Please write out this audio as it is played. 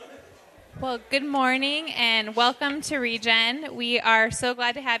Well, good morning and welcome to Regen. We are so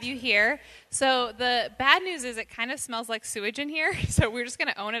glad to have you here. So the bad news is it kind of smells like sewage in here, so we're just going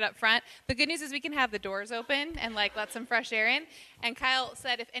to own it up front. The good news is we can have the doors open and let some fresh air in. And Kyle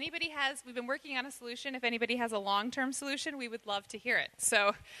said if anybody we've been working on a solution, if anybody has a long-term solution, we would love to hear it.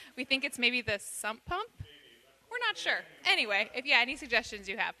 So we think it's maybe the sump pump. We're not sure. Anyway, any suggestions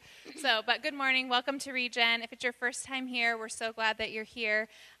you have. But good morning. Welcome to Regen. If it's your first time here, we're so glad that you're here.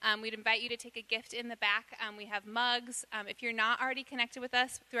 We'd invite you to take a gift in the back. We have mugs. If you're not already connected with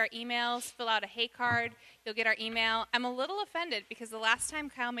us through our emails, fill out a Hey card. You'll get our email. I'm a little offended because the last time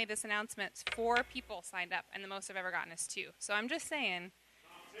Kyle made this announcement, 4 people signed up, and the most I've ever gotten is 2. So I'm just saying,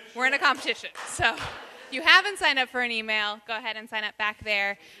 we're in a competition. So if you haven't signed up for an email, go ahead and sign up back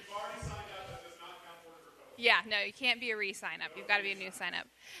there. Yeah, no, you can't be a re-sign up. You've got to be a new sign up.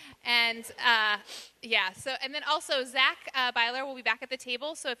 And and then also Zach Byler will be back at the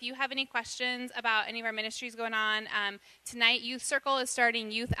table. So if you have any questions about any of our ministries going on, tonight Youth Circle is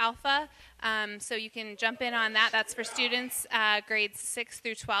starting Youth Alpha. So you can jump in on that. That's for students grades 6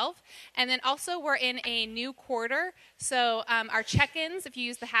 through 12. And then also we're in a new quarter. So our check-ins, if you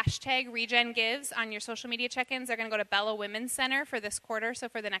use the hashtag RegenGives on your social media check-ins, they're going to go to Bella Women's Center for this quarter, so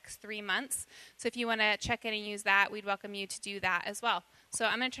for the next 3 months. So if you want to check in and use that, we'd welcome you to do that as well. So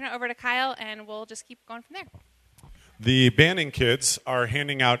I'm going to turn it over to Kyle, and we'll just keep going from there. The Banning kids are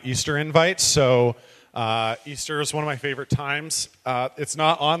handing out Easter invites, so Easter is one of my favorite times. It's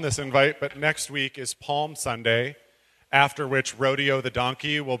not on this invite, but next week is Palm Sunday, after which Rodeo the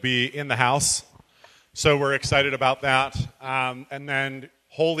Donkey will be in the house. So we're excited about that. And then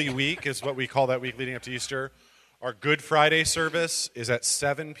Holy Week is what we call that week leading up to Easter. Our Good Friday service is at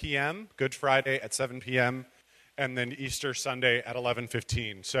 7 p.m., Good Friday at 7 p.m., and then Easter Sunday at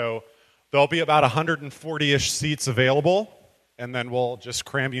 11:15. So there'll be about 140-ish seats available, and then we'll just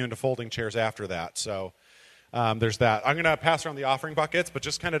cram you into folding chairs after that. So there's that. I'm going to pass around the offering buckets, but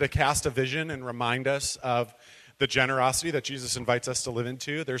just kind of to cast a vision and remind us of the generosity that Jesus invites us to live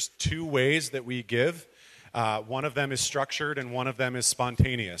into. There's 2 ways that we give. One of them is structured, and one of them is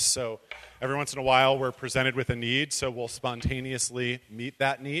spontaneous. So every once in a while, we're presented with a need, so we'll spontaneously meet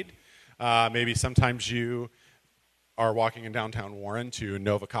that need. Maybe sometimes you are walking in downtown Warren to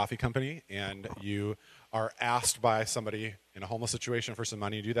Nova Coffee Company, and you are asked by somebody in a homeless situation for some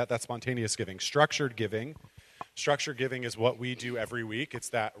money to do that. That's spontaneous giving. Structured giving is what we do every week. It's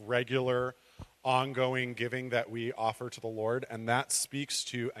that regular, ongoing giving that we offer to the Lord, and that speaks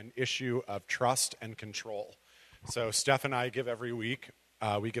to an issue of trust and control. So Steph and I give every week.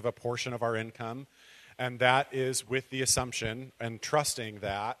 We give a portion of our income, and that is with the assumption and trusting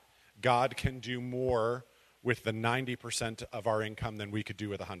that God can do more with the 90% of our income than we could do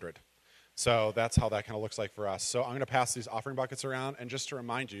with 100. So that's how that kind of looks like for us. So I'm going to pass these offering buckets around, and just to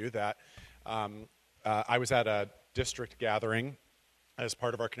remind you that I was at a district gathering as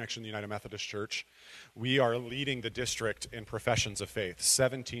part of our connection to the United Methodist Church. We are leading the district in professions of faith.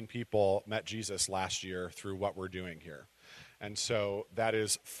 17 people met Jesus last year through what we're doing here. And so that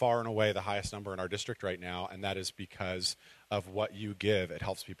is far and away the highest number in our district right now, and that is because of what you give. It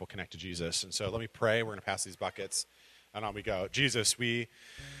helps people connect to Jesus. And so let me pray. We're going to pass these buckets, and on we go. Jesus, we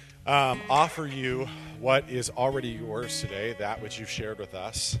offer you what is already yours today, that which you've shared with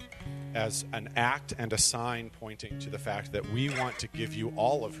us, as an act and a sign pointing to the fact that we want to give you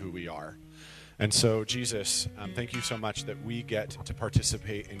all of who we are. And so, Jesus, thank you so much that we get to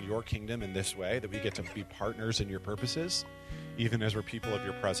participate in your kingdom in this way, that we get to be partners in your purposes, even as we're people of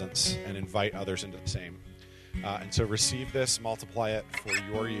your presence, and invite others into the same. And so receive this, multiply it for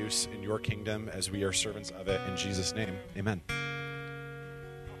your use in your kingdom as we are servants of it. In Jesus' name, amen.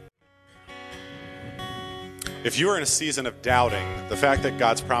 If you are in a season of doubting, the fact that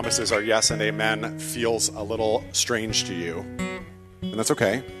God's promises are yes and amen feels a little strange to you, and that's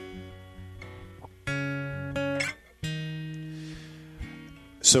okay.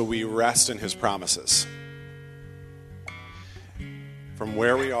 So we rest in his promises. From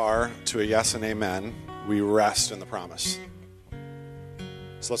where we are to a yes and amen, we rest in the promise.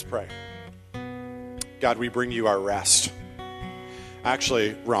 So let's pray. God, we bring you our rest.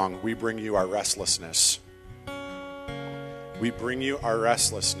 Actually, wrong. We bring you our restlessness. We bring you our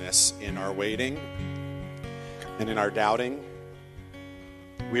restlessness in our waiting and in our doubting.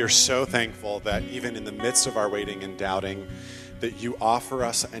 We are so thankful that even in the midst of our waiting and doubting, that you offer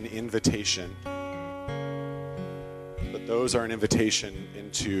us an invitation. But those are an invitation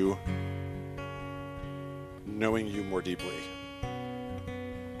into knowing you more deeply.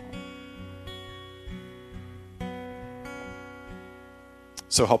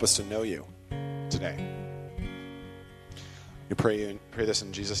 So help us to know you today. We pray this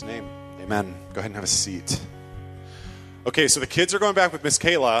in Jesus' name. Amen. Go ahead and have a seat. Okay, so the kids are going back with Miss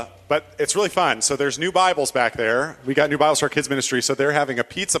Kayla, but it's really fun. So there's new Bibles back there. We got new Bibles for our kids' ministry, so they're having a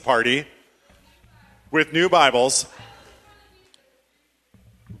pizza party with new Bibles.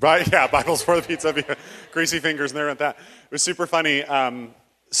 Right? Yeah, Bibles for the pizza. Greasy fingers, and there went that. It was super funny.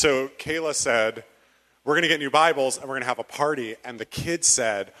 So Kayla said, we're going to get new Bibles, and we're going to have a party. And the kids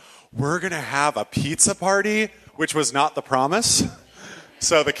said, we're going to have a pizza party, which was not the promise.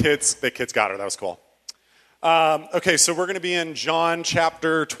 So the kids got her. That was cool. Okay, so we're going to be in John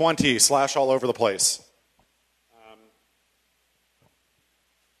chapter 20, / all over the place.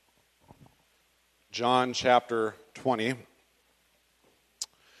 John chapter 20.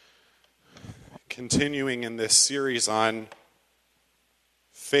 Continuing in this series on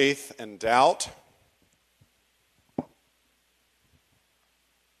faith and doubt.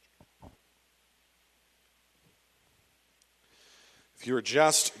 If you are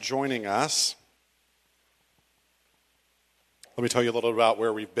just joining us, let me tell you a little about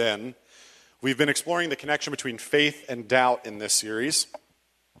where we've been. We've been exploring the connection between faith and doubt in this series.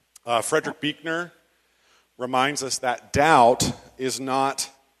 Frederick Buechner reminds us that doubt is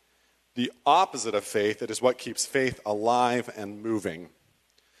not the opposite of faith. It is what keeps faith alive and moving.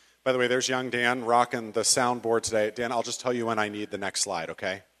 By the way, there's young Dan rocking the soundboard today. Dan, I'll just tell you when I need the next slide,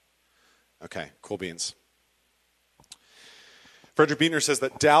 okay? Okay, cool beans. Frederick Buechner says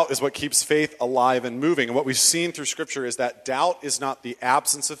that doubt is what keeps faith alive and moving. And what we've seen through Scripture is that doubt is not the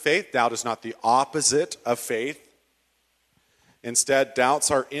absence of faith. Doubt is not the opposite of faith. Instead,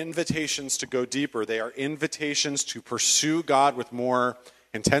 doubts are invitations to go deeper. They are invitations to pursue God with more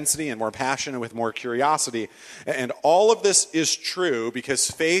intensity and more passion and with more curiosity. And all of this is true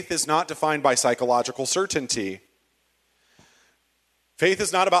because faith is not defined by psychological certainty. Faith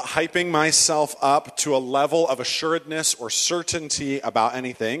is not about hyping myself up to a level of assuredness or certainty about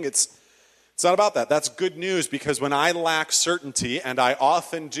anything. It's not about that. That's good news because when I lack certainty, and I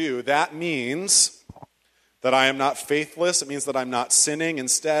often do, that means that I am not faithless. It means that I'm not sinning.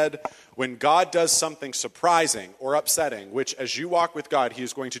 Instead, when God does something surprising or upsetting, which as you walk with God, He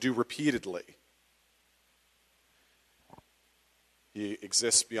is going to do repeatedly, He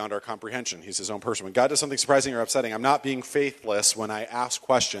exists beyond our comprehension. He's His own person. When God does something surprising or upsetting, I'm not being faithless when I ask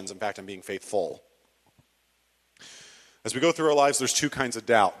questions. In fact, I'm being faithful. As we go through our lives, there's two kinds of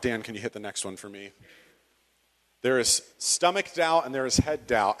doubt. Dan, can you hit the next one for me? There is stomach doubt and there is head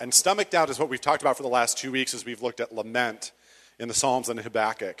doubt. And stomach doubt is what we've talked about for the last 2 weeks as we've looked at lament in the Psalms and in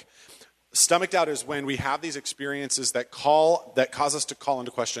Habakkuk. Stomach doubt is when we have these experiences that cause us to call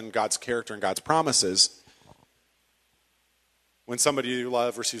into question God's character and God's promises. When somebody you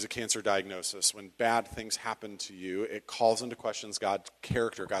love receives a cancer diagnosis, when bad things happen to you, it calls into question God's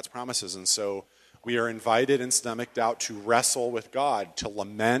character, God's promises. And so we are invited in stomach doubt to wrestle with God, to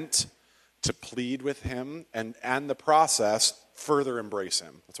lament, to plead with Him, and the process, further embrace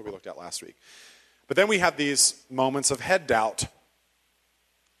Him. That's what we looked at last week. But then we have these moments of head doubt.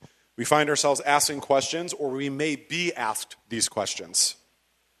 We find ourselves asking questions, or we may be asked these questions.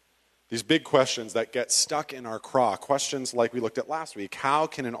 These big questions that get stuck in our craw. Questions like we looked at last week. How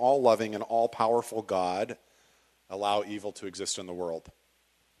can an all-loving and all-powerful God allow evil to exist in the world?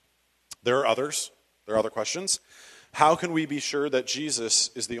 There are others. There are other questions. How can we be sure that Jesus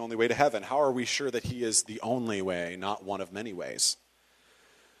is the only way to heaven? How are we sure that He is the only way, not one of many ways?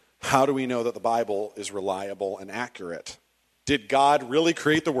 How do we know that the Bible is reliable and accurate? Did God really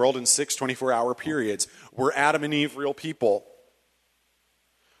create the world in 6 24-hour periods? Were Adam and Eve real people?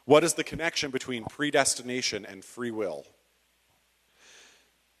 What is the connection between predestination and free will?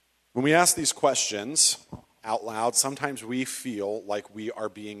 When we ask these questions out loud, sometimes we feel like we are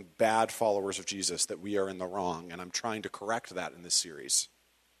being bad followers of Jesus, that we are in the wrong, and I'm trying to correct that in this series.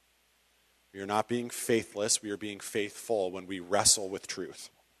 We are not being faithless, we are being faithful when we wrestle with truth.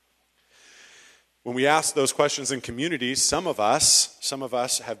 When we ask those questions in communities, some of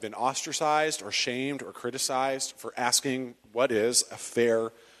us have been ostracized or shamed or criticized for asking what is a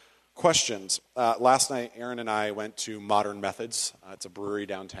fair questions. Last night, Aaron and I went to Modern Methods. It's a brewery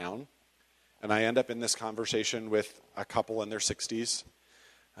downtown. And I end up in this conversation with a couple in their 60s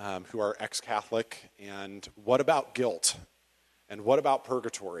who are ex-Catholic. And what about guilt? And what about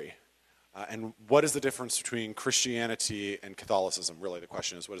purgatory? And what is the difference between Christianity and Catholicism? Really, the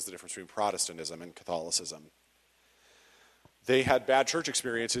question is, what is the difference between Protestantism and Catholicism? They had bad church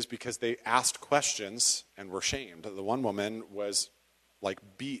experiences because they asked questions and were shamed. The one woman was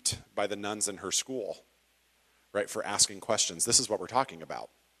beat by the nuns in her school, right, for asking questions. This is what we're talking about.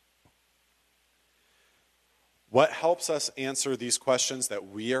 What helps us answer these questions that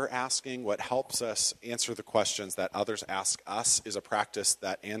we are asking, what helps us answer the questions that others ask us, is a practice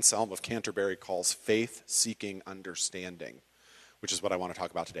that Anselm of Canterbury calls faith-seeking understanding, which is what I want to talk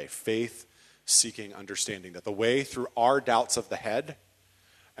about today. Faith-seeking understanding. That the way through our doubts of the head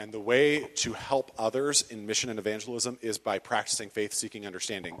and the way to help others in mission and evangelism is by practicing faith-seeking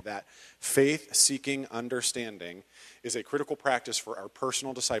understanding. That faith-seeking understanding is a critical practice for our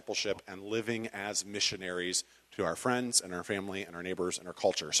personal discipleship and living as missionaries to our friends and our family and our neighbors and our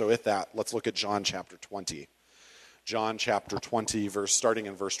culture. So with that, let's look at John chapter 20. John chapter 20, starting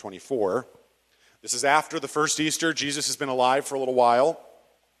in verse 24. This is after the first Easter. Jesus has been alive for a little while.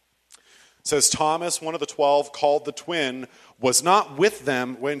 It says, Thomas, one of the 12, called the twin, was not with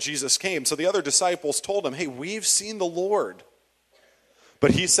them when Jesus came. So the other disciples told him, hey, we've seen the Lord.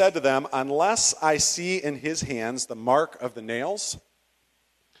 But he said to them, unless I see in his hands the mark of the nails,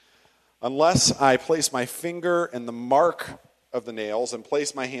 unless I place my finger in the mark of the nails and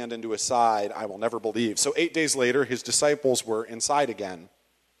place my hand into his side, I will never believe. So 8 days later, his disciples were inside again.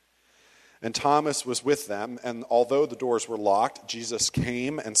 And Thomas was with them, and although the doors were locked, Jesus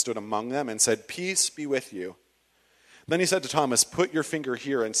came and stood among them and said, peace be with you. Then he said to Thomas, put your finger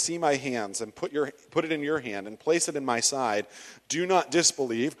here and see my hands, and put it in your hand and place it in my side. Do not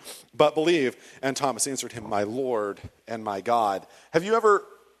disbelieve, but believe. And Thomas answered him, my Lord and my God. Have you ever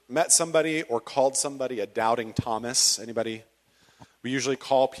met somebody or called somebody a doubting Thomas? Anybody? We usually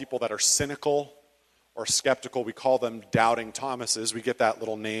call people that are cynical or skeptical, we call them doubting Thomases. We get that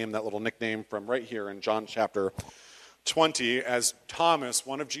little name, that little nickname from right here in John chapter 20, as Thomas,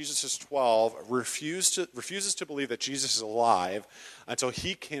 one of Jesus' 12, refuses to believe that Jesus is alive until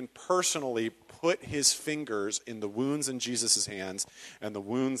he can personally put his fingers in the wounds in Jesus' hands and the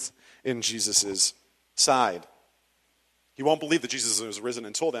wounds in Jesus' side. He won't believe that Jesus was risen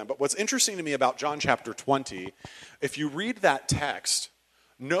until then. But what's interesting to me about John chapter 20, if you read that text,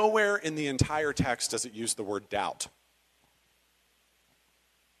 nowhere in the entire text does it use the word doubt.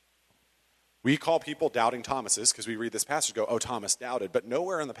 We call people doubting Thomases because we read this passage and go, oh, Thomas doubted. But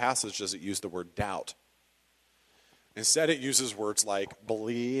nowhere in the passage does it use the word doubt. Instead, it uses words like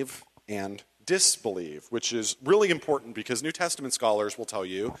believe and disbelieve, which is really important because New Testament scholars will tell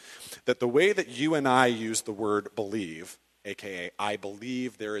you that the way that you and I use the word believe, aka I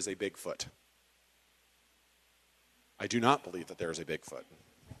believe there is a Bigfoot. I do not believe that there is a Bigfoot.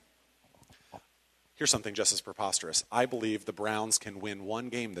 Here's something just as preposterous. I believe the Browns can win one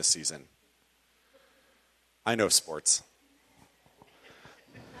game this season. I know sports.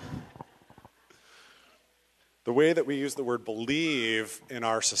 The way that we use the word believe in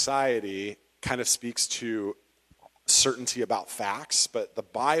our society kind of speaks to certainty about facts, but the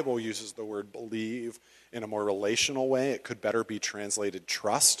Bible uses the word believe in a more relational way. It could better be translated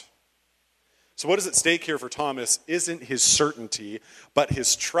trust. So what is at stake here for Thomas isn't his certainty, but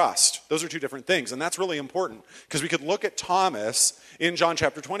his trust. Those are two different things, and that's really important because we could look at Thomas in John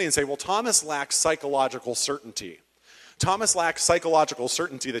chapter 20 and say, well, Thomas lacks psychological certainty. Thomas lacks psychological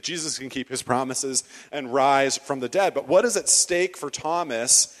certainty that Jesus can keep his promises and rise from the dead. But what is at stake for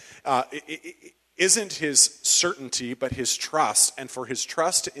Thomas isn't his certainty, but his trust. And for his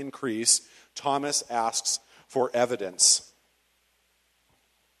trust to increase, Thomas asks for evidence.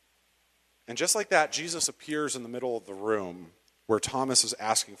 And just like that, Jesus appears in the middle of the room where Thomas is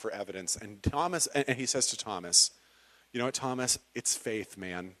asking for evidence. And he says to Thomas, you know what, Thomas? It's faith,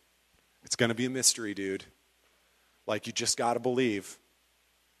 man. It's going to be a mystery, dude. Like, you just got to believe.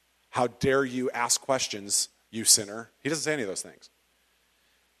 How dare you ask questions, you sinner? He doesn't say any of those things.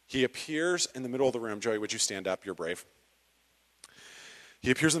 He appears in the middle of the room. Joey, would you stand up? You're brave.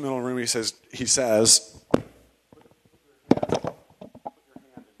 He appears in the middle of the room. He says, put your hand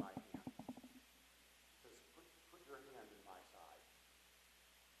in my hand. Put your hand in my side.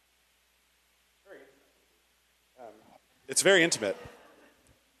 It's very intimate.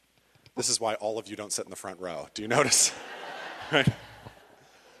 This is why all of you don't sit in the front row. Do you notice? Right?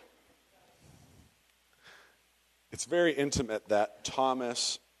 It's very intimate that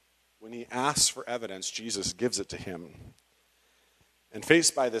Thomas, when he asks for evidence, Jesus gives it to him. And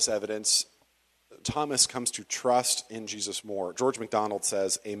faced by this evidence, Thomas comes to trust in Jesus more. George MacDonald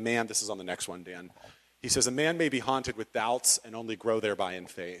says, this is on the next one, Dan. He says, a man may be haunted with doubts and only grow thereby in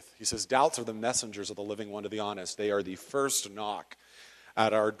faith. He says, doubts are the messengers of the living one to the honest. They are the first knock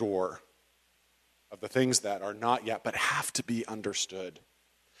at our door of the things that are not yet but have to be understood.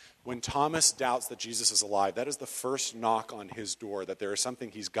 When Thomas doubts that Jesus is alive, that is the first knock on his door, that there is something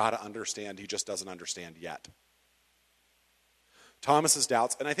he's got to understand, he just doesn't understand yet. Thomas's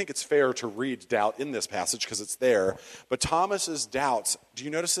doubts, and I think it's fair to read doubt in this passage because it's there, but Thomas's doubts, do you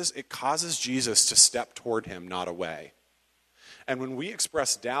notice this? It causes Jesus to step toward him, not away. And when we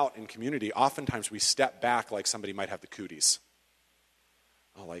express doubt in community, oftentimes we step back like somebody might have the cooties.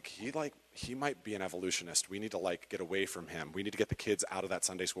 Oh, he might be an evolutionist. We need to get away from him. We need to get the kids out of that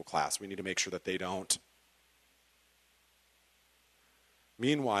Sunday school class. We need to make sure that they don't.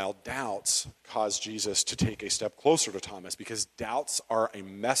 Meanwhile, doubts cause Jesus to take a step closer to Thomas because doubts are a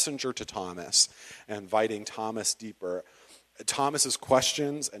messenger to Thomas, inviting Thomas deeper. Thomas's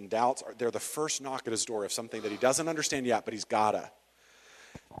questions and doubts, they're the first knock at his door of something that he doesn't understand yet, but he's gotta.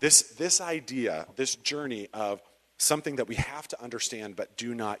 This idea, this journey of something that we have to understand but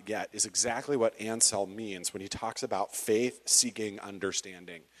do not yet is exactly what Anselm means when he talks about faith-seeking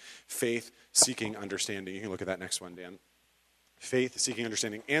understanding. Faith-seeking understanding. You can look at that next one, Dan. Faith-seeking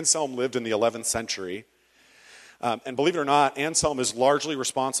understanding. Anselm lived in the 11th century. And believe it or not, Anselm is largely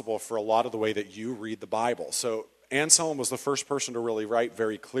responsible for a lot of the way that you read the Bible. So Anselm was the first person to really write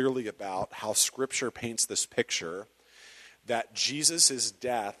very clearly about how Scripture paints this picture that Jesus'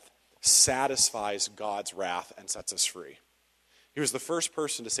 death satisfies God's wrath and sets us free. He was the first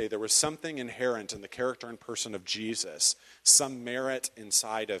person to say there was something inherent in the character and person of Jesus, some merit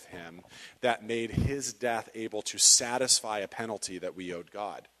inside of him that made his death able to satisfy a penalty that we owed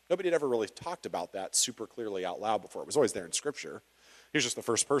God. Nobody had ever really talked about that super clearly out loud before. It was always there in Scripture. He was just the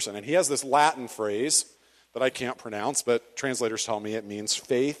first person. And he has this Latin phrase that I can't pronounce, but translators tell me it means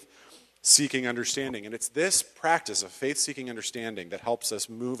faith-seeking understanding. And it's this practice of faith-seeking understanding that helps us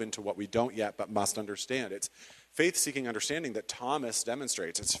move into what we don't yet but must understand. It's faith-seeking understanding that Thomas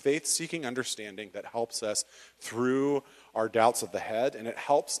demonstrates. It's faith-seeking understanding that helps us through our doubts of the head, and it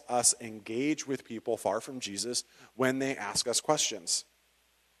helps us engage with people far from Jesus when they ask us questions.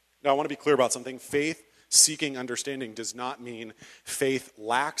 Now, I want to be clear about something. Faith-seeking understanding does not mean faith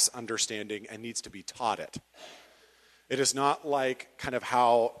lacks understanding and needs to be taught it. It is not like kind of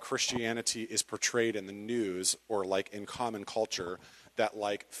how Christianity is portrayed in the news or like in common culture, that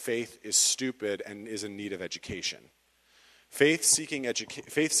faith is stupid and is in need of education.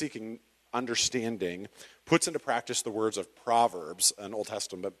 Faith-seeking understanding puts into practice the words of Proverbs, an Old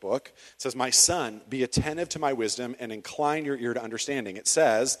Testament book. It says, "My son, be attentive to my wisdom and incline your ear to understanding." It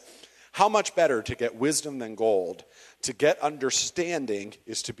says, "How much better to get wisdom than gold? To get understanding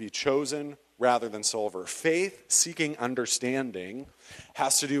is to be chosen rather than silver." Faith-seeking understanding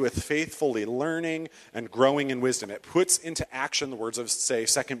has to do with faithfully learning and growing in wisdom. It puts into action the words of, say,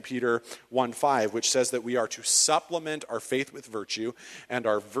 2 Peter 1:5, which says that we are to supplement our faith with virtue and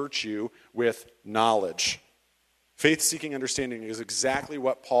our virtue with knowledge. Faith-seeking understanding is exactly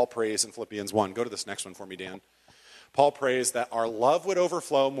what Paul prays in Philippians 1. Go to this next one for me, Dan. Paul prays that our love would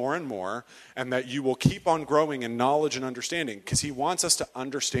overflow more and more and that you will keep on growing in knowledge and understanding because he wants us to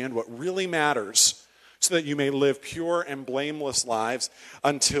understand what really matters so that you may live pure and blameless lives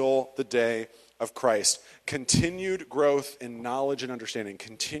until the day of Christ. Continued growth in knowledge and understanding,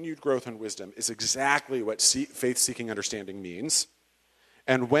 continued growth in wisdom is exactly what faith-seeking understanding means.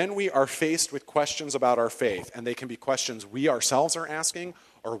 And when we are faced with questions about our faith, and they can be questions we ourselves are asking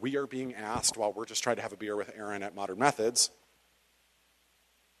or we are being asked while we're just trying to have a beer with Aaron at Modern Methods,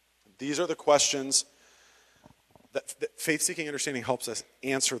 these are the questions that faith-seeking understanding helps us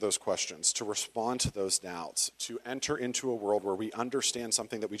answer those questions, to respond to those doubts, to enter into a world where we understand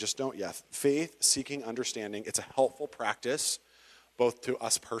something that we just don't yet. Faith-seeking understanding, it's a helpful practice, both to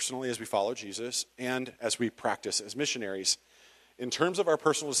us personally as we follow Jesus and as we practice as missionaries. In terms of our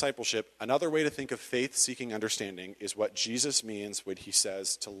personal discipleship, another way to think of faith-seeking understanding is what Jesus means when he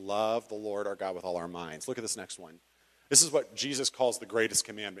says to love the Lord our God with all our minds. Look at this next one. This is what Jesus calls the greatest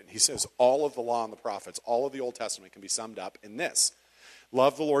commandment. He says all of the law and the prophets, all of the Old Testament can be summed up in this.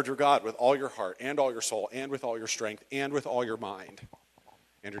 Love the Lord your God with all your heart and all your soul and with all your strength and with all your mind.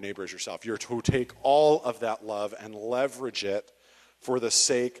 And your neighbor as yourself. You're to take all of that love and leverage it for the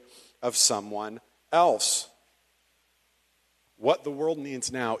sake of someone else. What the world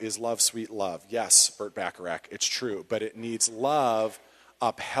needs now is love, sweet love. Yes, Burt Bacharach, it's true. But it needs love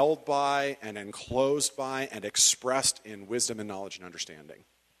upheld by and enclosed by and expressed in wisdom and knowledge and understanding.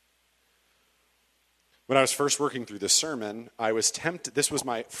 When I was first working through this sermon, I was tempted, this was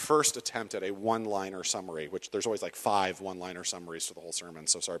my first attempt at a one-liner summary, which there's always 5 one-liner summaries for the whole sermon,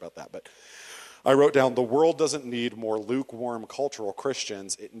 so sorry about that. But I wrote down, the world doesn't need more lukewarm cultural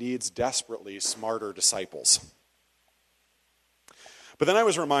Christians, it needs desperately smarter disciples. But then I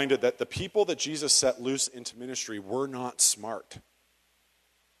was reminded that the people that Jesus set loose into ministry were not smart.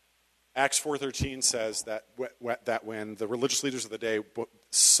 Acts 4:13 says that when the religious leaders of the day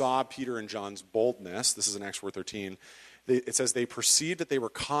saw Peter and John's boldness, this is in Acts 4:13, It says they perceived that they were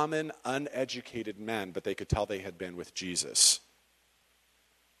common, uneducated men, but they could tell they had been with Jesus.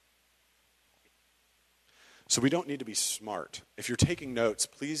 So we don't need to be smart. If you're taking notes,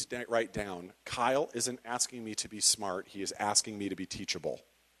 please write down, Kyle isn't asking me to be smart, he is asking me to be teachable.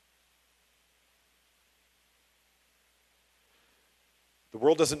 The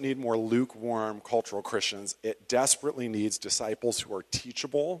world doesn't need more lukewarm cultural Christians. It desperately needs disciples who are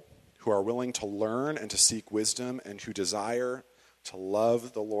teachable, who are willing to learn and to seek wisdom, and who desire to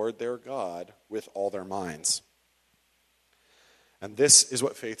love the Lord their God with all their minds. And this is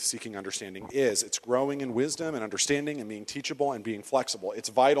what faith-seeking understanding is. It's growing in wisdom and understanding and being teachable and being flexible. It's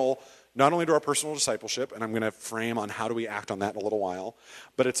vital not only to our personal discipleship, and I'm going to frame on how do we act on that in a little while,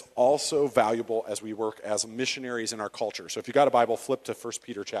 but it's also valuable as we work as missionaries in our culture. So if you've got a Bible, flip to 1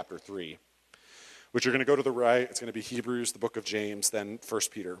 Peter chapter 3, which you're going to go to the right. It's going to be Hebrews, the book of James, then 1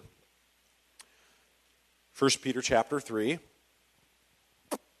 Peter. 1 Peter chapter 3.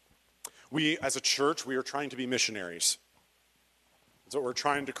 We, as a church, we are trying to be missionaries. That's what we're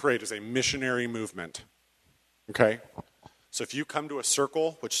trying to create, is a missionary movement. Okay? So if you come to a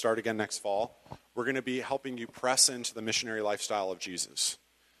circle, which start again next fall, we're going to be helping you press into the missionary lifestyle of Jesus.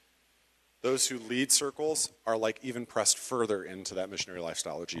 Those who lead circles are like even pressed further into that missionary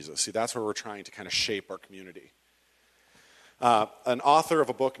lifestyle of Jesus. See, that's where we're trying to kind of shape our community. An author of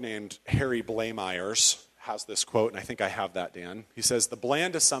a book named Harry Blamires has this quote, and I think I have that, Dan. He says, "The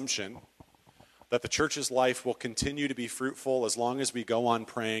bland assumption that the church's life will continue to be fruitful as long as we go on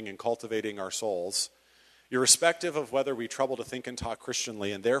praying and cultivating our souls, irrespective of whether we trouble to think and talk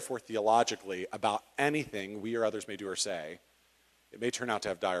Christianly and therefore theologically about anything we or others may do or say, it may turn out to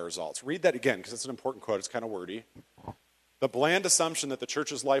have dire results." Read that again, because it's an important quote. It's kind of wordy. The bland assumption that the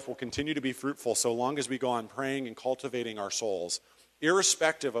church's life will continue to be fruitful so long as we go on praying and cultivating our souls,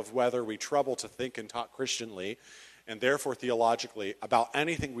 irrespective of whether we trouble to think and talk Christianly and therefore theologically about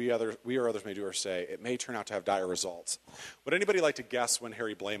anything we or others may do or say, it may turn out to have dire results. Would anybody like to guess when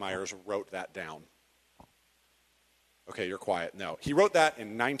Harry Blamires wrote that down? Okay, you're quiet. No. He wrote that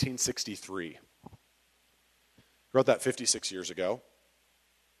in 1963. He wrote that 56 years ago.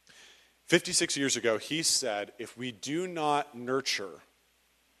 56 years ago, he said, if we do not nurture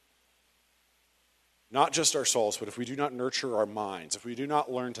not just our souls, but if we do not nurture our minds, if we do not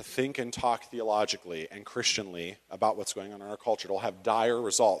learn to think and talk theologically and Christianly about what's going on in our culture, it'll have dire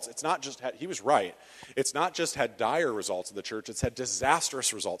results. It's not just he was right. It's not just had dire results in the church, it's had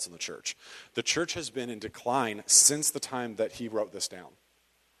disastrous results in the church. The church has been in decline since the time that he wrote this down.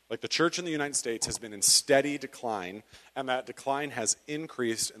 Like, the church in the United States has been in steady decline, and that decline has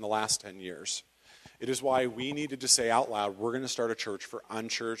increased in the last 10 years. It is why we needed to say out loud, we're going to start a church for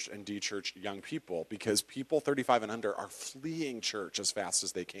unchurched and dechurched young people, because people 35 and under are fleeing church as fast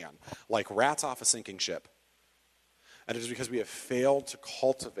as they can, like rats off a sinking ship. And it is because we have failed to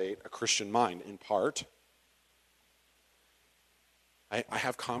cultivate a Christian mind, in part. I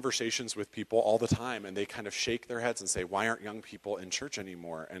have conversations with people all the time, and they kind of shake their heads and say, why aren't young people in church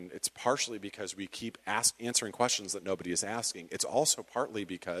anymore? And it's partially because we keep answering questions that nobody is asking. It's also partly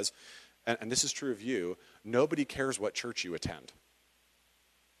because, and this is true of you, nobody cares what church you attend.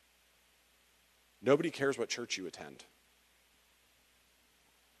 Nobody cares what church you attend.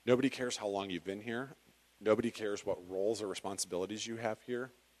 Nobody cares how long you've been here. Nobody cares what roles or responsibilities you have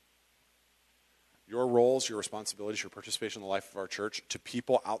here. Your roles, your responsibilities, your participation in the life of our church to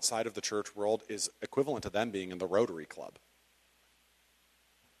people outside of the church world is equivalent to them being in the Rotary Club.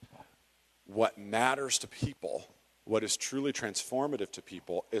 What matters to people, what is truly transformative to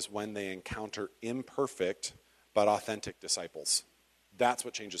people, is when they encounter imperfect but authentic disciples. That's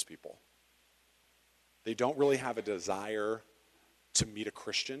what changes people. They don't really have a desire to meet a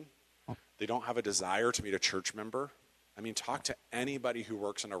Christian. They don't have a desire to meet a church member. I mean, talk to anybody who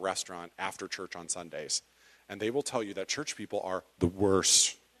works in a restaurant after church on Sundays, and they will tell you that church people are the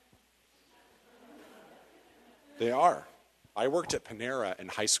worst. They are. I worked at Panera in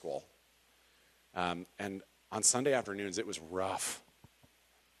high school, and on Sunday afternoons, it was rough.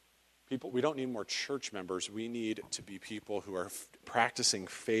 We don't need more church members. We need to be people who are practicing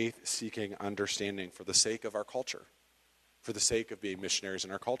faith-seeking understanding for the sake of our culture, for the sake of being missionaries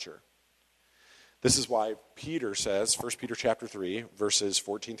in our culture. This is why Peter says, 1 Peter chapter 3, verses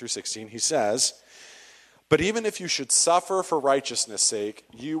 14 through 16, he says, but even if you should suffer for righteousness' sake,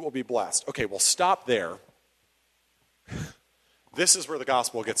 you will be blessed. Okay, well, stop there. This is where the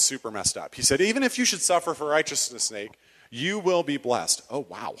gospel gets super messed up. He said, even if you should suffer for righteousness' sake, you will be blessed. Oh,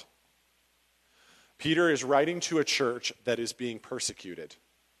 wow. Peter is writing to a church that is being persecuted.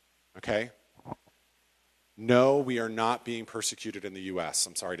 Okay? No, we are not being persecuted in the U.S.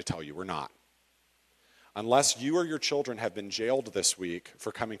 I'm sorry to tell you, we're not. Unless you or your children have been jailed this week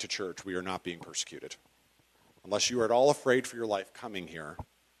for coming to church, we are not being persecuted. Unless you are at all afraid for your life coming here,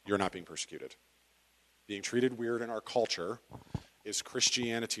 you're not being persecuted. Being treated weird in our culture is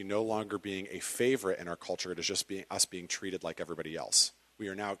Christianity no longer being a favorite in our culture. It is just us being treated like everybody else. We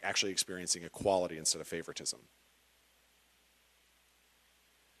are now actually experiencing equality instead of favoritism.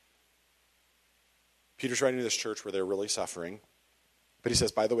 Peter's writing to this church where they're really suffering. But he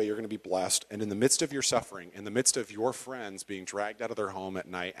says, by the way, you're going to be blessed. And in the midst of your suffering, in the midst of your friends being dragged out of their home at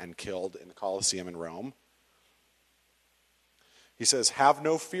night and killed in the Colosseum in Rome, he says, have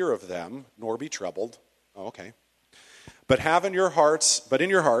no fear of them, nor be troubled. Oh, okay. But in your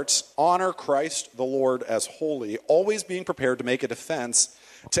hearts, honor Christ the Lord as holy, always being prepared to make a defense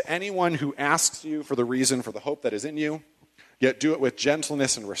to anyone who asks you for the reason for the hope that is in you, yet do it with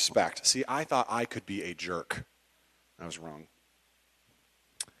gentleness and respect. See, I thought I could be a jerk. I was wrong.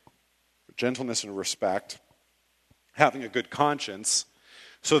 Gentleness and respect, having a good conscience,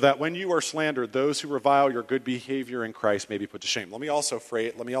 so that when you are slandered, those who revile your good behavior in Christ may be put to shame. Let me also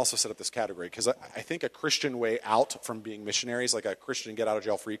set up this category, because I think a Christian way out from being missionaries, like a Christian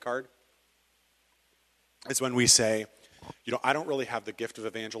get-out-of-jail-free card, is when we say, I don't really have the gift of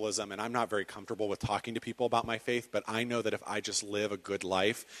evangelism, and I'm not very comfortable with talking to people about my faith, but I know that if I just live a good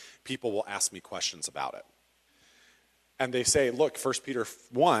life, people will ask me questions about it. And they say, look, 1 Peter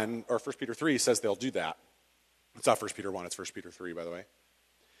 1 or 1 Peter 3 says they'll do that. It's not 1 Peter 1, it's 1 Peter 3, by the way.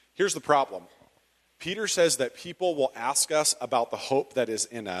 Here's the problem. Peter says that people will ask us about the hope that is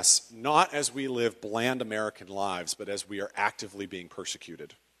in us, not as we live bland American lives, but as we are actively being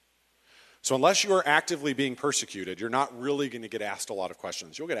persecuted. So unless you are actively being persecuted, you're not really going to get asked a lot of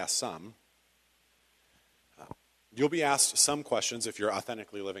questions. You'll get asked some. You'll be asked some questions if you're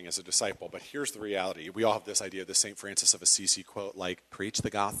authentically living as a disciple, but here's the reality. We all have this idea of the St. Francis of Assisi quote, like, preach the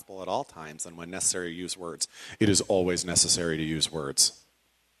gospel at all times, and when necessary, use words. It is always necessary to use words.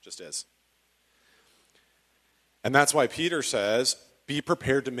 Just is. And that's why Peter says, be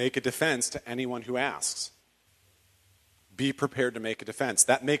prepared to make a defense to anyone who asks. Be prepared to make a defense.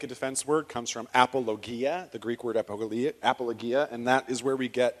 That make a defense word comes from apologia, the Greek word apologia, and that is where we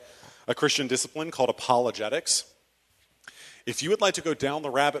get a Christian discipline called apologetics. If you would like to go down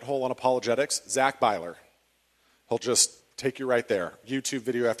the rabbit hole on apologetics, Zach Byler. He'll just take you right there. YouTube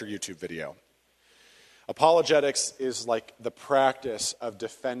video after YouTube video. Apologetics is like the practice of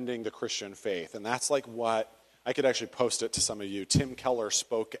defending the Christian faith. And that's like what, I could actually post it to some of you. Tim Keller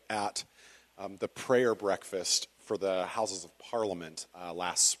spoke at the prayer breakfast for the Houses of Parliament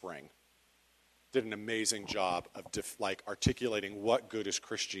last spring. Did an amazing job of articulating what good is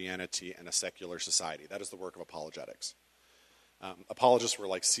Christianity in a secular society. That is the work of apologetics. Apologists were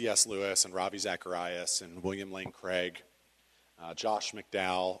like C.S. Lewis and Ravi Zacharias and William Lane Craig, Josh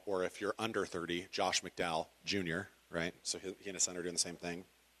McDowell, or if you're under 30, Josh McDowell Jr., right? So he and his son are doing the same thing.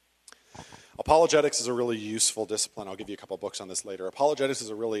 Apologetics is a really useful discipline. I'll give you a couple books on this later. Apologetics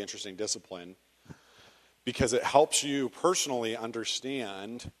is a really interesting discipline because it helps you personally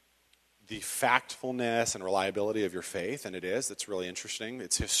understand the factfulness and reliability of your faith, and it's really interesting.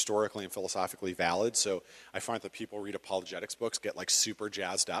 It's historically and philosophically valid, so I find that people read apologetics books get like super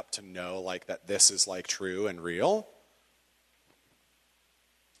jazzed up to know like that this is like true and real.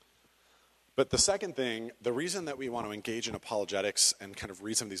 But the second thing, the reason that we want to engage in apologetics and kind of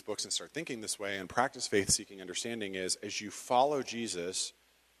read some of these books and start thinking this way and practice faith-seeking understanding is as you follow Jesus,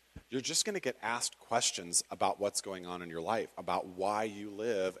 you're just going to get asked questions about what's going on in your life, about why you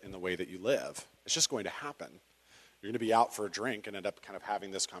live in the way that you live. It's just going to happen. You're going to be out for a drink and end up kind of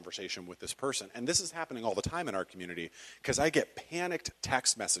having this conversation with this person. And this is happening all the time in our community because I get panicked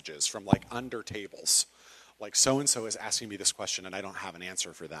text messages from like under tables. Like so-and-so is asking me this question and I don't have an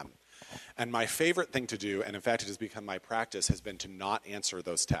answer for them. And my favorite thing to do, and in fact it has become my practice, has been to not answer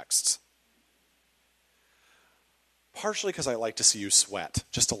those texts. Partially because I like to see you sweat,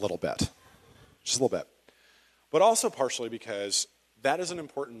 just a little bit. Just a little bit. But also partially because that is an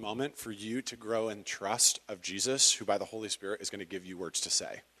important moment for you to grow in trust of Jesus, who by the Holy Spirit is going to give you words to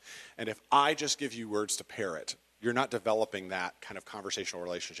say. And if I just give you words to parrot, you're not developing that kind of conversational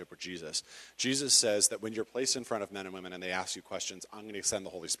relationship with Jesus. Jesus says that when you're placed in front of men and women and they ask you questions, I'm going to send the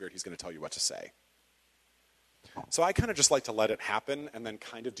Holy Spirit. He's going to tell you what to say. So I kind of just like to let it happen and then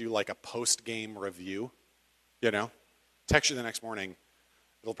kind of do like a post-game review, you know? Text you the next morning.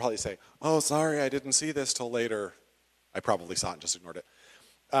 It'll probably say, oh, sorry, I didn't see this till later. I probably saw it and just ignored it.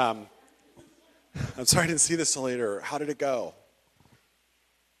 I'm sorry I didn't see this till later. How did it go?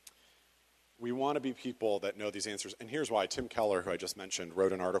 We want to be people that know these answers. And here's why. Tim Keller, who I just mentioned,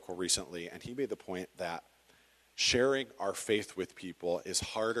 wrote an article recently, and he made the point that sharing our faith with people is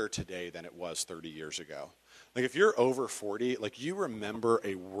harder today than it was 30 years ago. Like if you're over 40, like you remember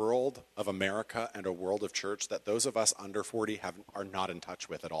a world of America and a world of church that those of us under 40 are not in touch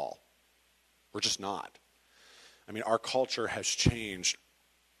with at all. We're just not. I mean, our culture has changed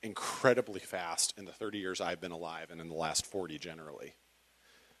incredibly fast in the 30 years I've been alive and in the last 40 generally.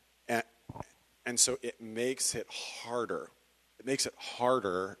 And so it makes it harder. It makes it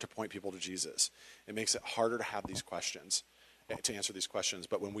harder to point people to Jesus. It makes it harder to have these questions, to answer these questions.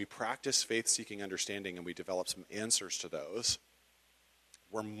 But when we practice faith-seeking understanding and we develop some answers to those,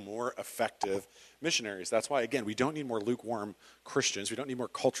 we're more effective missionaries. That's why, again, we don't need more lukewarm Christians. We don't need more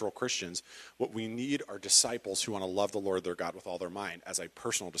cultural Christians. What we need are disciples who want to love the Lord their God with all their mind as a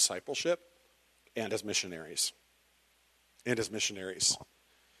personal discipleship and as missionaries.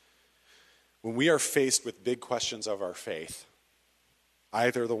 When we are faced with big questions of our faith,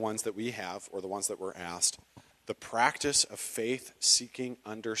 either the ones that we have or the ones that we're asked, the practice of faith-seeking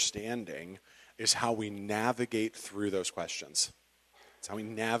understanding is how we navigate through those questions. It's how we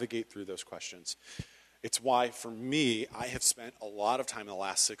navigate through those questions. It's why, for me, I have spent a lot of time in the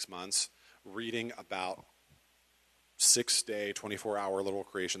last 6 months reading about 6-day, 24-hour literal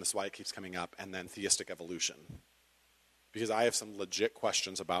creation. This is why it keeps coming up. And then theistic evolution. Because I have some legit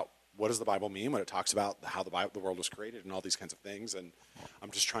questions about what does the Bible mean when it talks about how the world was created and all these kinds of things. And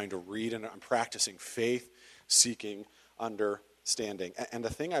I'm just trying to read, and I'm practicing faith-seeking understanding. And the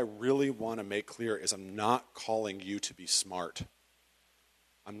thing I really want to make clear is I'm not calling you to be smart.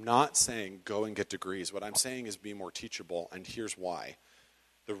 I'm not saying go and get degrees. What I'm saying is be more teachable, and here's why.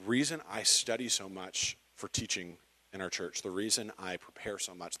 The reason I study so much for teaching in our church, the reason I prepare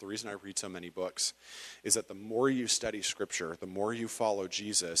so much, the reason I read so many books, is that the more you study Scripture, the more you follow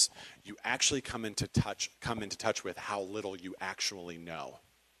Jesus, you actually come into touch with how little you actually know.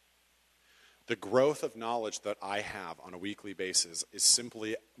 The growth of knowledge that I have on a weekly basis is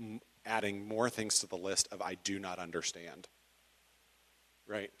simply adding more things to the list of I do not understand.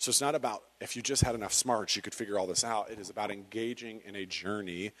 Right? So it's not about if you just had enough smarts, you could figure all this out. It is about engaging in a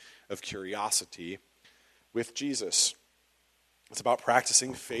journey of curiosity with Jesus. It's about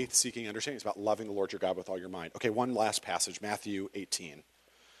practicing faith-seeking understanding. It's about loving the Lord your God with all your mind. Okay, one last passage, Matthew 18.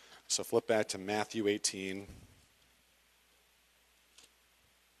 So flip back to Matthew 18.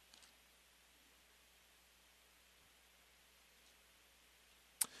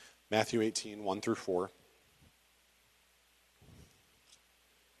 Matthew 18, 1 through 4.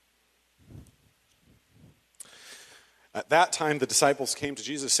 At that time, the disciples came to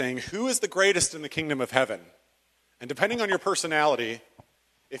Jesus saying, "Who is the greatest in the kingdom of heaven?" And depending on your personality,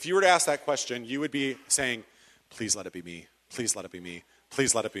 if you were to ask that question, you would be saying, "Please let it be me. Please let it be me.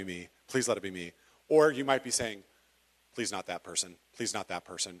 Please let it be me. Please let it be me." Or you might be saying, "Please not that person. Please not that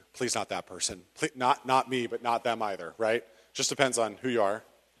person. Please not that person. Please, not me, but not them either," right? Just depends on who you are.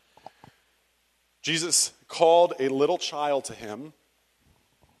 Jesus called a little child to him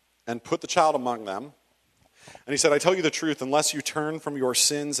and put the child among them. And he said, "I tell you the truth, unless you turn from your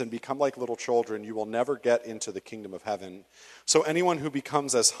sins and become like little children, you will never get into the kingdom of heaven. So anyone who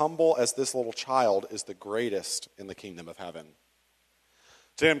becomes as humble as this little child is the greatest in the kingdom of heaven."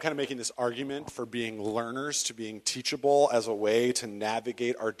 Today I'm kind of making this argument for being learners to being teachable as a way to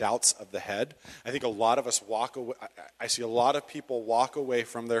navigate our doubts of the head. I think a lot of us walk away, I see a lot of people walk away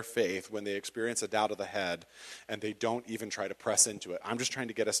from their faith when they experience a doubt of the head and they don't even try to press into it. I'm just trying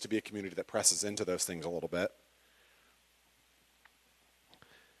to get us to be a community that presses into those things a little bit.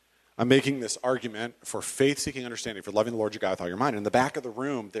 I'm making this argument for faith-seeking understanding, for loving the Lord your God with all your mind. In the back of the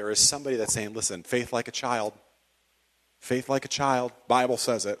room, there is somebody that's saying, "Listen, faith like a child. Faith like a child." Bible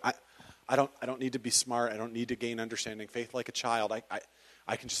says it. I don't need to be smart. I don't need to gain understanding. Faith like a child.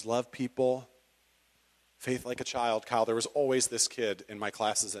 I can just love people. Faith like a child. Kyle, there was always this kid in my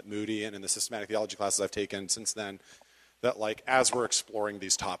classes at Moody and in the systematic theology classes I've taken since then that, like, as we're exploring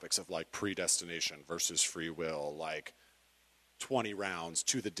these topics of, like, predestination versus free will, like 20 rounds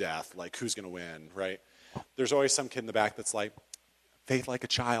to the death, like, who's going to win, right? There's always some kid in the back that's like, faith like a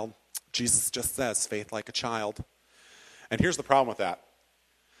child. Jesus just says, faith like a child. And here's the problem with that.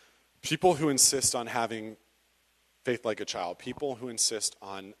 People who insist on having faith like a child, people who insist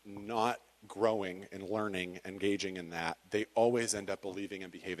on not growing and learning, engaging in that, they always end up believing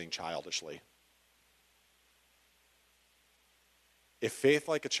and behaving childishly. If faith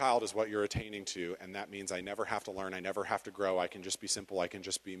like a child is what you're attaining to, and that means I never have to learn, I never have to grow, I can just be simple, I can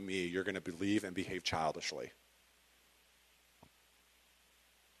just be me, you're going to believe and behave childishly.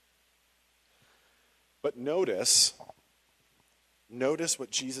 But notice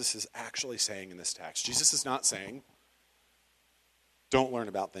what Jesus is actually saying in this text. Jesus is not saying, don't learn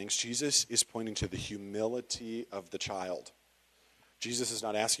about things. Jesus is pointing to the humility of the child. Jesus is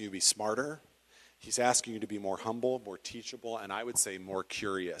not asking you to be smarter. He's asking you to be more humble, more teachable, and I would say more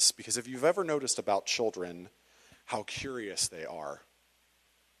curious. Because if you've ever noticed about children how curious they are,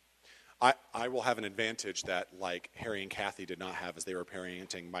 I will have an advantage that like Harry and Kathy did not have as they were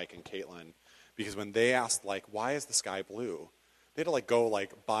parenting Mike and Caitlin. Because when they asked, like, why is the sky blue? They had to like go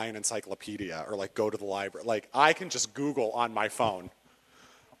like buy an encyclopedia or like go to the library. Like I can just Google on my phone,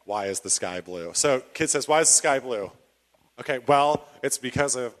 why is the sky blue? So kid says, why is the sky blue? Okay, well, it's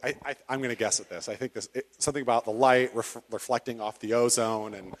because of, I'm going to guess at this. I think something about the light reflecting off the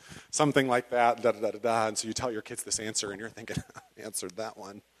ozone and something like that, da-da-da-da-da. And so you tell your kids this answer, and you're thinking, I answered that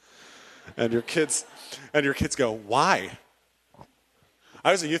one. And your kids go, why?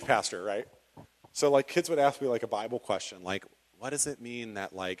 I was a youth pastor, right? So like kids would ask me like a Bible question, like, what does it mean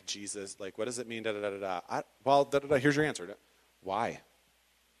that like Jesus, like what does it mean, da-da-da-da-da? Well, da-da-da, here's your answer. Why?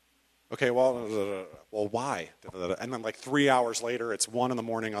 Okay, well, why? And then like 3 hours later, it's 1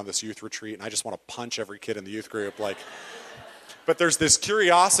 a.m. on this youth retreat, and I just want to punch every kid in the youth group. Like, but there's this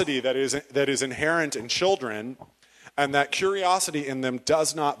curiosity that is inherent in children, and that curiosity in them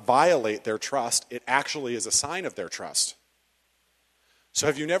does not violate their trust. It actually is a sign of their trust. So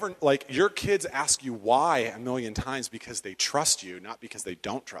have you never, like, your kids ask you why a million times because they trust you, not because they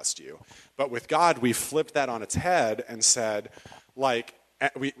don't trust you. But with God, we flipped that on its head and said, like,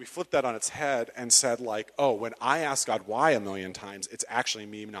 we flipped that on its head and said, like, oh, when I ask God why a million times, it's actually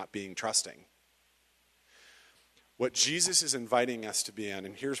me not being trusting. What Jesus is inviting us to be in,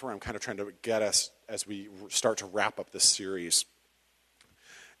 and here's where I'm kind of trying to get us as we start to wrap up this series,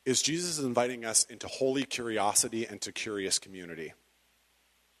 is Jesus is inviting us into holy curiosity and to curious community.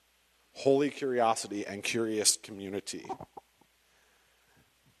 Holy curiosity and curious community.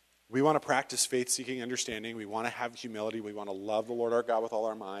 We want to practice faith-seeking understanding. We want to have humility. We want to love the Lord our God with all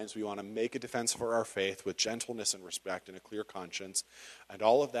our minds. We want to make a defense for our faith with gentleness and respect and a clear conscience. And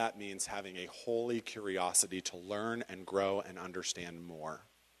all of that means having a holy curiosity to learn and grow and understand more.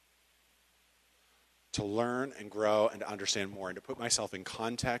 To learn and grow and to understand more, and to put myself in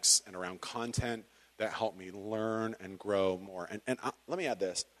context and around content that help me learn and grow more. And let me add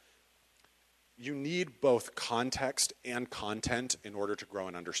this. You need both context and content in order to grow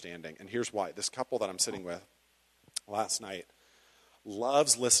in understanding. And here's why. This couple that I'm sitting with last night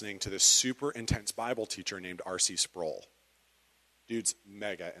loves listening to this super intense Bible teacher named R.C. Sproul. Dude's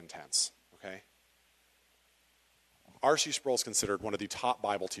mega intense, okay? R.C. Sproul is considered one of the top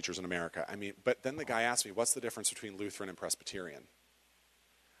Bible teachers in America. I mean, but then the guy asked me, what's the difference between Lutheran and Presbyterian?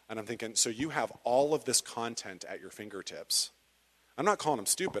 And I'm thinking, so you have all of this content at your fingertips. I'm not calling him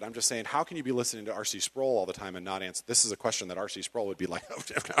stupid. I'm just saying, how can you be listening to R.C. Sproul all the time and not answer? This is a question that R.C. Sproul would be like,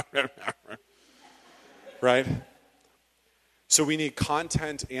 right? So we need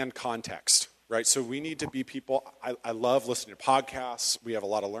content and context, right? So we need to be people. I love listening to podcasts. We have a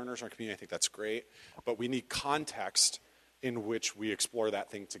lot of learners in our community. I think that's great. But we need context in which we explore that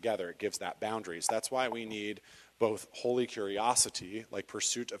thing together. It gives that boundaries. That's why we need both holy curiosity, like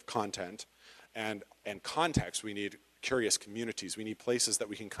pursuit of content, and context. We need curious communities. We need places that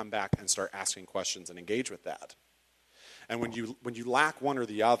we can come back and start asking questions and engage with that. And when you lack one or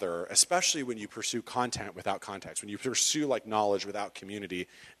the other, especially when you pursue content without context, when you pursue like knowledge without community,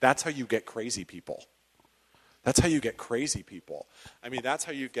 that's how you get crazy people. That's how you get crazy people. I mean, that's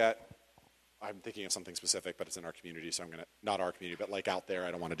how you get, I'm thinking of something specific, but it's in our community, so I'm going to, not our community, but like out there, I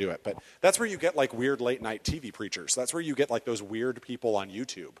don't want to do it. But that's where you get like weird late night TV preachers. That's where you get like those weird people on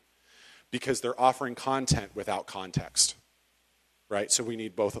YouTube, because they're offering content without context, right? So we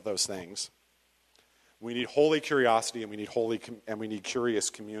need both of those things. We need holy curiosity, and we need curious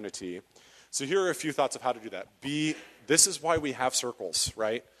community. So here are a few thoughts of how to do that. This is why we have circles,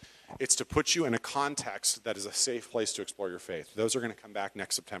 right? It's to put you in a context that is a safe place to explore your faith. Those are going to come back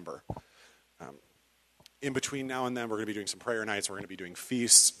next September. In between now and then, we're going to be doing some prayer nights. We're going to be doing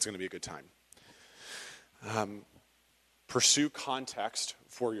feasts. It's going to be a good time. Pursue context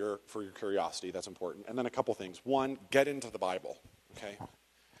for your curiosity. That's important. And then a couple things. One, get into the Bible, okay?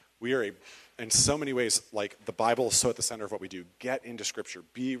 We are, in so many ways, like the Bible is so at the center of what we do. Get into Scripture.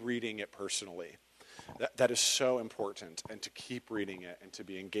 Be reading it personally. That is so important, and to keep reading it and to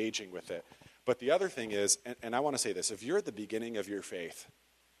be engaging with it. But the other thing is, and I want to say this, if you're at the beginning of your faith,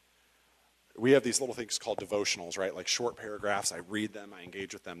 we have these little things called devotionals, right? Like short paragraphs. I read them. I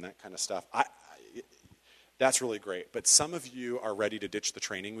engage with them, that kind of stuff. That's really great. But some of you are ready to ditch the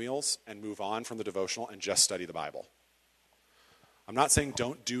training wheels and move on from the devotional and just study the Bible. I'm not saying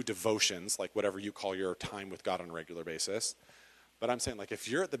don't do devotions, like whatever you call your time with God on a regular basis. But I'm saying, like, if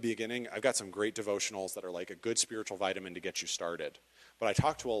you're at the beginning, I've got some great devotionals that are like a good spiritual vitamin to get you started. But I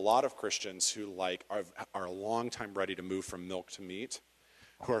talk to a lot of Christians who like are a long time ready to move from milk to meat,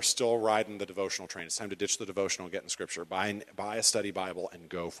 who are still riding the devotional train. It's time to ditch the devotional and get in Scripture. Buy a study Bible and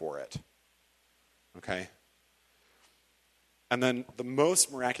go for it. Okay? And then the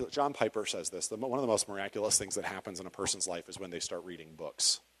most miraculous, John Piper says this, one of the most miraculous things that happens in a person's life is when they start reading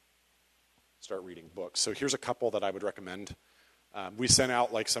books. So here's a couple that I would recommend. We sent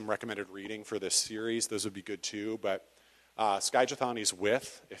out like some recommended reading for this series. Those would be good too. But Skye Jethani's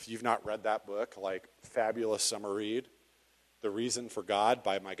With, if you've not read that book, like fabulous summer read. The Reason for God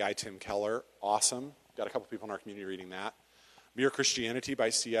by my guy Tim Keller, awesome. Got a couple people in our community reading that. Mere Christianity by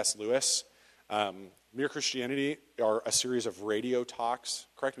C.S. Lewis. Mere Christianity are a series of radio talks.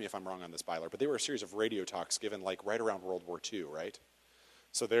 Correct me if I'm wrong on this, Byler, but they were a series of radio talks given like right around World War II, right?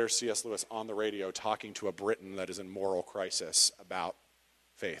 So there's C.S. Lewis on the radio talking to a Britain that is in moral crisis about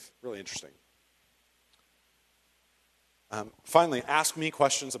faith. Really interesting. Finally, ask me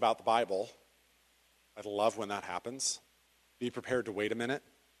questions about the Bible. I love when that happens. Be prepared to wait a minute.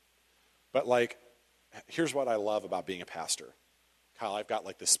 But like, here's what I love about being a pastor. Kyle, I've got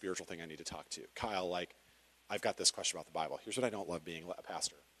like this spiritual thing I need to talk to. Kyle, like, I've got this question about the Bible. Here's what I don't love being a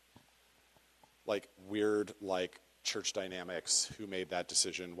pastor. Like weird, like church dynamics, who made that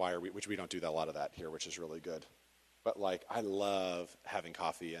decision, why are we, which we don't do a lot of that here, which is really good. But like, I love having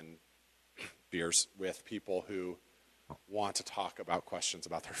coffee and beers with people who want to talk about questions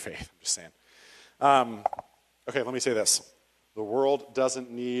about their faith. I'm just saying. Okay, let me say this. The world doesn't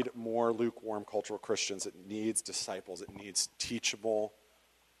need more lukewarm cultural Christians. It needs disciples. It needs teachable,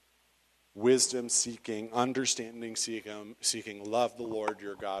 wisdom-seeking, understanding-seeking, love the Lord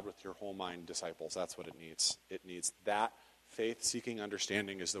your God with your whole mind disciples. That's what it needs. It needs that faith-seeking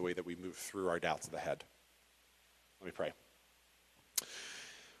understanding is the way that we move through our doubts of the head. Let me pray.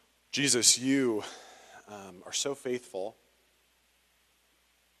 Jesus, you are so faithful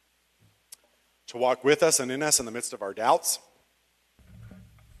to walk with us and in us in the midst of our doubts.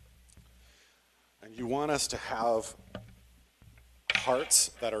 And you want us to have hearts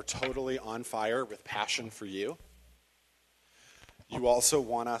that are totally on fire with passion for you. You also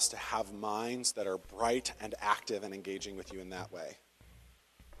want us to have minds that are bright and active and engaging with you in that way.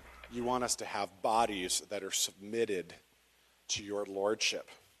 You want us to have bodies that are submitted to your lordship.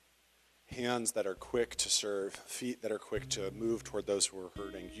 Hands that are quick to serve, feet that are quick to move toward those who are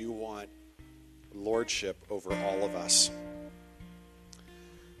hurting. You want lordship over all of us.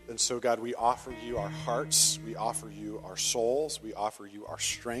 And so, God, we offer you our hearts, we offer you our souls, we offer you our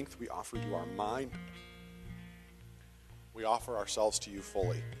strength, we offer you our mind. We offer ourselves to you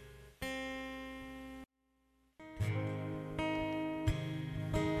fully.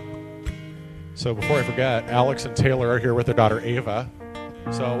 So before I forget, Alex and Taylor are here with their daughter Ava.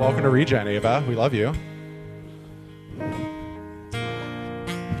 So welcome to Regen, Ava. We love you.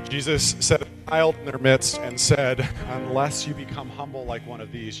 Jesus set a child in their midst and said, unless you become humble like one of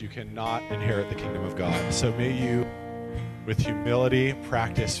these, you cannot inherit the kingdom of God. So may you, with humility,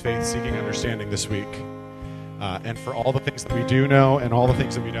 practice faith-seeking understanding this week. And for all the things that we do know and all the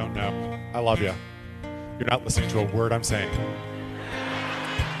things that we don't know, I love you. You're not listening to a word I'm saying.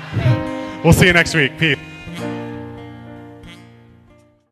 We'll see you next week. Peace.